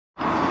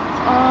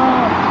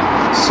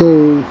So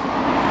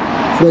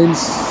friends,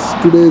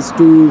 today's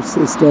tour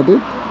started,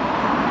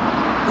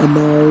 and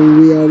now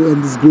we are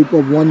in this group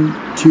of 1,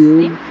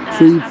 2,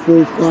 3,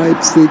 4,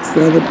 5, 6,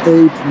 7,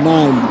 8,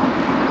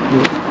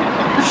 9.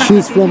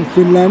 She's from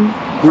Finland,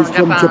 he's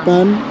from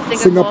Japan,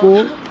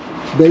 Singapore,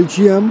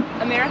 Belgium,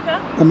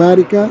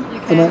 America,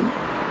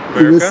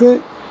 USA,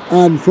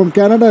 and from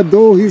Canada,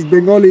 though he's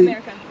Bengali,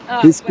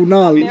 he's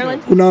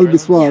Kunal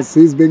Biswas,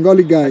 he's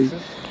Bengali guy.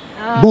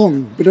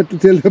 Bong, better to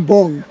tell her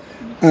Bong.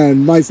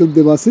 And myself,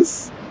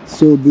 Devasis.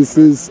 So this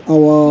is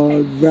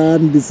our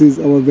van, this is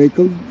our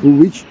vehicle through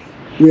which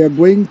we are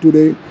going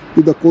today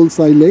to the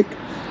Kolsai Lake,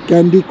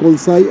 Candy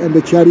Kolsai and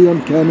the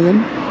Charyn Canyon.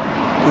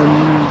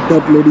 And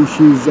that lady,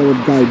 she is our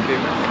guide.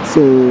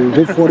 So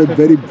hope for a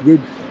very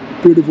good,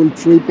 beautiful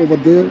trip over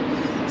there.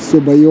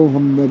 So भाइयों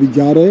हम अभी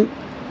जा रहे हैं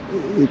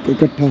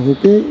इकट्ठा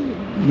होके,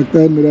 लगता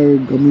है मेरा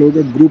हम लोग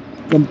का ग्रुप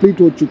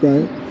कंप्लीट हो चुका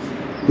है,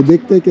 तो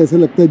देखते हैं कैसे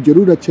लगता है,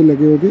 जरूर अच्छे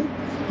लगे होंगे.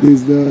 This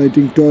is the I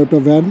think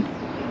Toyota van,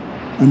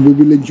 and we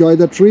will enjoy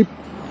the trip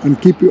and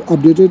keep you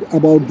updated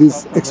about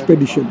this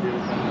expedition.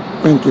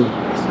 Thank you.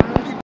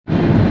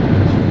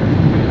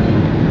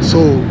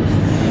 So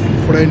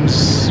friends,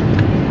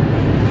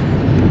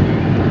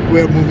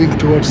 we are moving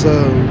towards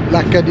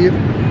Black Canyon.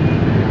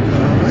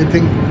 I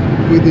think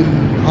within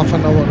half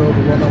an hour or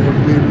 1 hour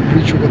we will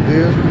reach over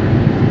there,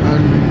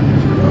 and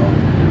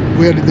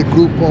we are in the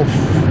group of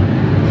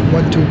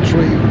 1, 2,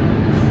 3,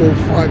 4,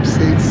 5,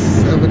 6,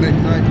 7, 8,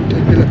 9,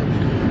 10, 11,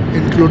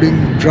 including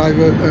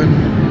driver and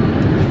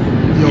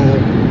your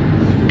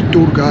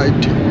tour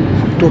guide.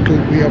 Total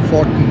we are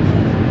 14.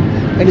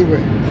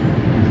 Anyway,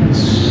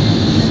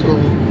 so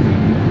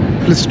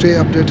please stay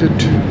updated,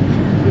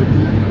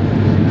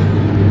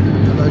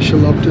 and I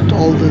shall update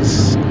all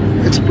these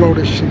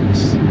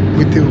explorations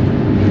with you.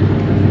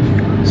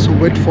 So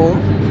wait for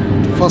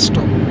the first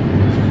stop.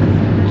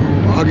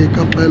 तो आगे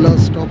का पहला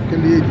stop के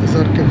लिए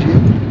इंतज़ार कीजिए.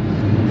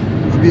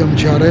 अभी हम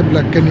जा रहे हैं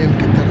ब्लैक कैनियन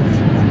की तरफ.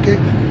 Okay.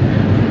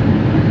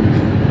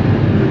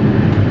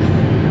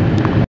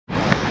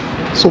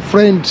 So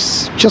friends,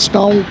 just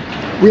now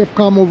we have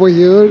come over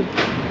here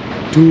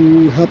to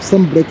have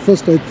some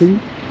breakfast. I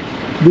think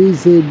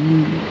this is a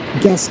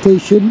gas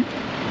station.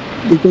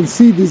 You can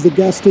see this is the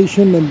gas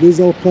station, and this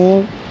is our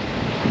car.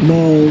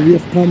 Now we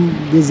have come.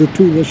 There's a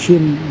 2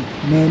 Russian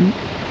men.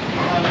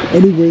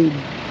 Anyway,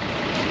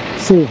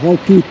 so how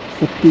cute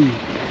of tea.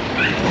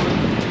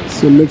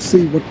 So let's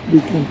see what we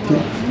can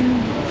take.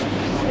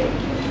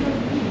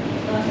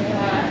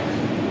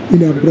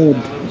 In abroad,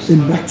 in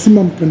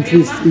maximum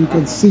countries, you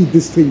can see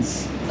these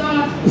things.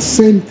 The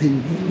same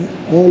thing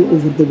all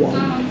over the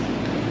world,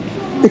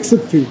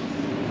 except few.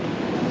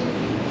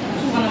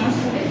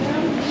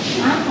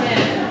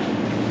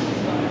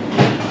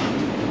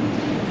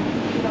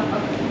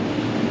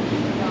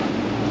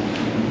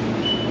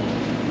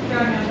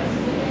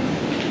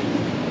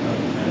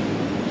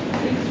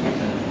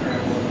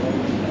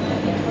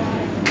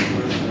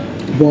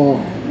 Wow,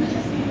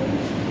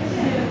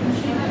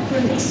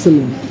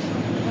 excellent.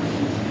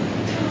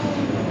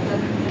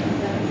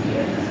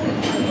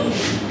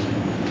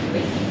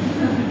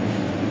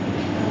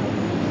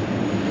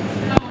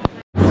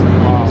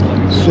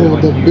 So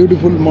the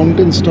beautiful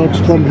mountain starts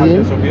from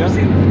here.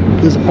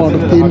 This is part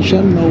of the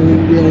Enchanting. Now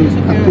we are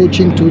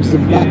approaching towards the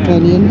Black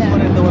Canyon.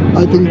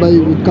 I think by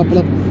a couple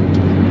of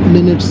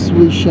minutes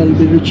we shall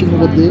be reaching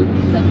over there.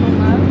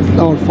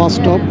 Our first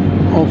stop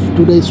of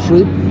today's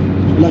trip,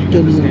 Black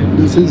Canyon.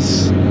 This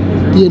is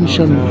the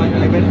Enchanting.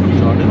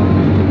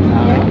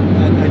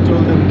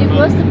 It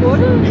was the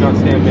border?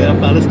 Yeah,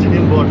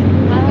 Palestinian border.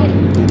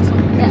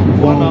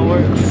 Wow, 1 hour.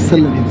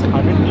 excellent. It's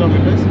 100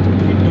 kilometers. It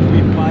will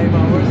be 5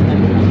 hours and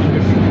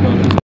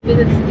 $150.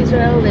 With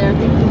Israel, they're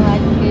thinking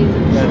like, okay,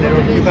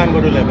 Yeah, you can't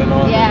go to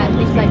Lebanon. yeah,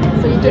 things like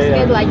that. So you just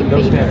get like a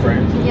those paper.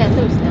 stamp. Yeah,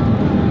 those stamp.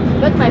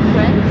 But my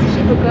friend,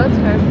 she forgot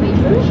her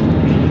paper.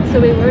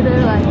 So we were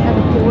there like at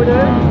the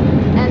border,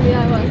 and we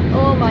was,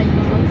 oh my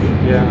goodness.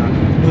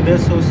 Yeah. So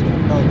they're so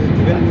smart.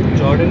 Even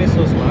Jordan is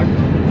so smart.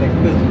 Like,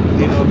 because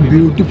they know people.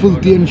 Beautiful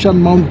Tianshan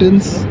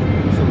mountains.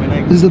 So when I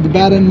These are the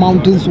barren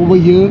mountains over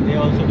here. they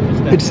also do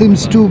stamp. It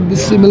seems to be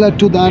similar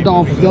to that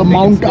of the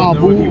Mount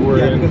Abu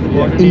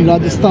in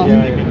Rajasthan.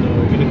 Yeah,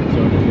 even in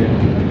Jordan,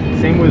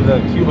 yeah. Same with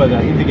Cuba.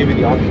 I think they give you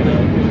the option.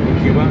 In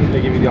Cuba,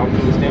 they give you the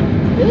option to stamp.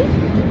 Really?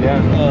 Yeah.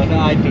 No,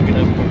 I took it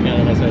up from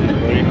Canada, so I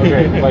didn't worry.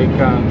 Okay, like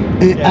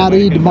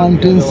Arid like,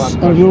 mountains there's a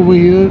lot are more. over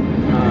here.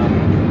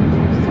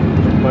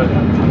 But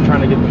I'm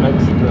trying to get the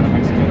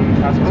Mexican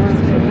passport,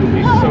 so it'll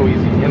be so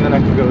easy. And then I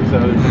can go to.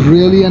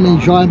 Really an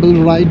enjoyable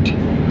ride.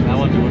 I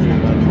want to go to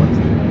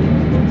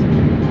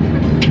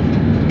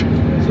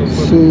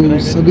So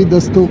सभी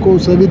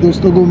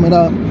दोस्तों को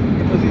मेरा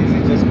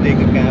just take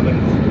a cab and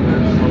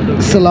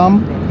सलाम.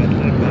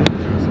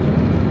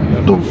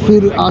 तो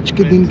फिर आज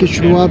के दिन की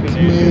शुरुआत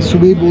में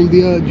सुबह ही बोल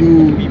दिया, जो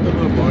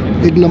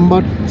एक लंबा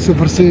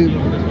सफ़र से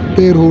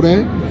तैयार हो रहा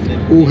है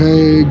वो है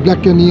ब्लैक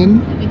कैनियन,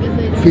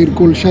 फिर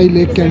कोलशाई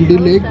लेक, कैंडी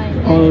लेक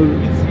और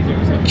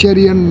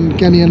Cherian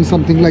canyon,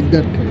 something like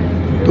that.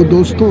 तो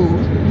दोस्तों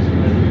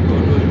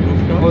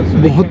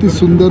बहुत ही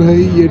सुंदर है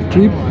ये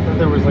ट्रिप।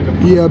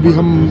 ये अभी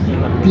हम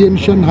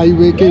तिएनशन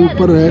हाईवे के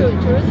ऊपर है।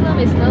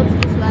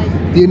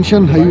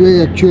 तिएनशन highway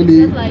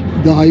actually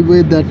the highway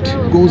that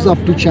goes up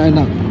to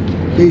China.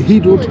 He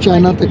road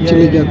China तक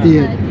चली जाती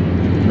है।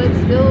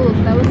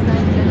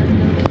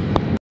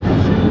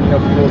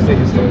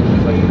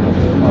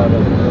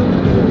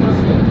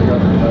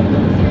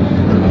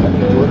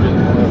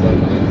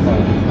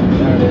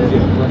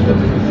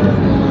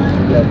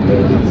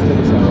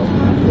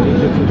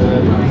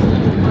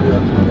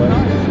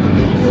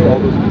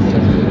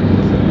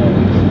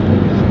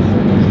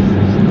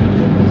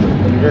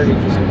 Very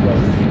interesting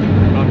place.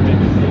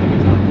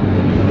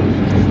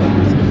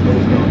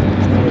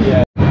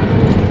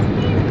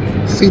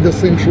 See the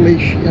Central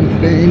Asian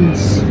plains.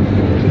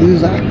 This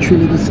is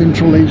actually the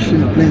Central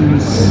Asian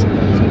plains,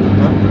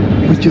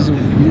 which is a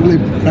really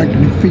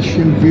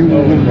magnificent view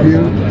over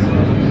here.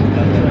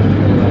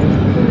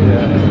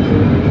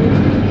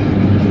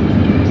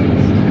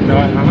 No,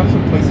 I have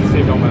some places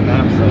saved on my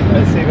maps. Like,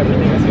 I save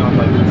everything I see on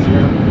like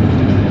Instagram.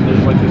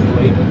 There's like this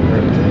lake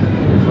where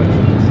there's like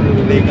some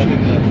lake.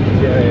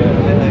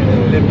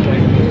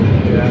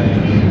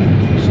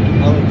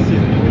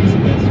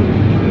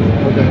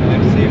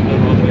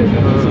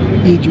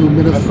 ये जो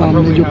मेरे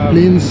सामने जो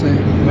planes हैं,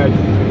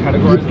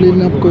 ये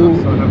plane आपको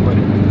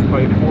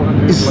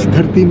इस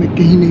धरती में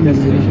कहीं नहीं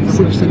मिलेगा,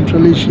 सिर्फ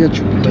सेंट्रल एशिया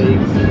छूटता है।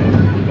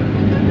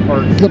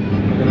 मतलब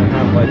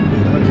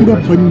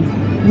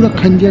पूरा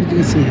खंजर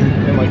जैसे है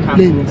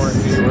प्लेन्स,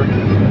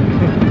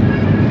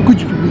 कुछ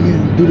भी नहीं है,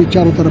 दूर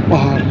चारों तरफ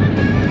पहाड़।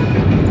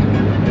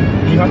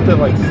 You have to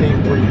like save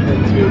where you've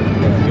been to.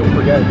 You'll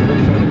forget.